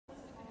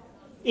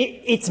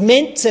It's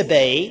meant to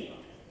be,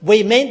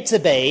 we're meant to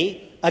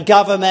be a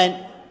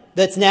government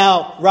that's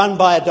now run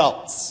by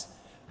adults.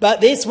 But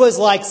this was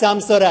like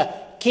some sort of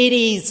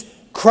kiddie's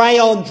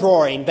crayon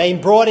drawing being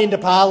brought into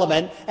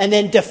Parliament and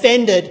then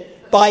defended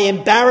by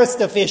embarrassed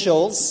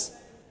officials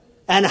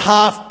and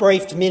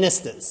half-briefed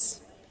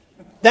ministers.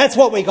 That's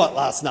what we got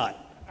last night.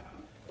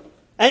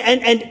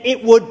 And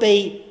it would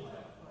be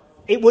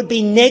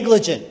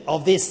negligent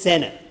of this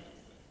Senate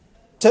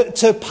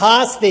to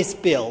pass this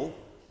bill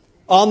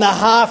on the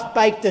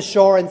half-baked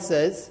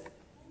assurances,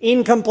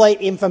 incomplete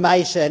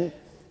information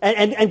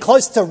and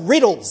close to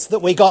riddles that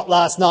we got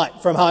last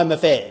night from Home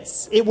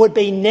Affairs. It would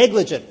be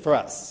negligent for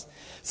us.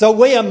 So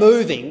we are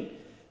moving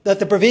that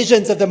the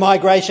provisions of the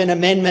Migration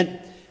Amendment,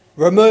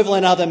 Removal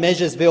and Other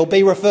Measures Bill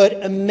be referred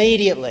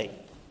immediately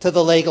to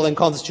the Legal and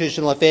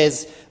Constitutional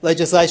Affairs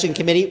Legislation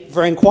Committee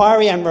for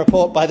inquiry and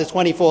report by the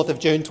 24th of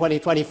June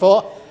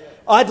 2024.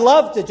 I'd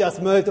love to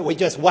just move that we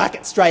just whack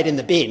it straight in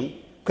the bin,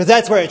 because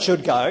that's where it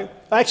should go.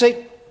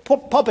 Actually,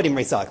 pop it in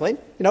recycling.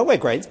 You know, we're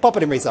Greens, pop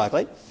it in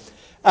recycling.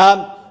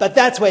 But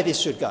that's where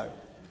this should go.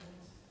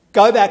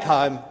 Go back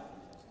home,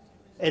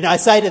 and I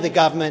say to the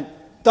government,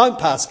 don't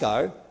pass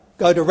go,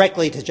 go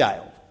directly to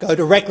jail. Go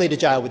directly to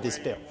jail with this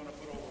bill.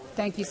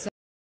 Thank you, sir.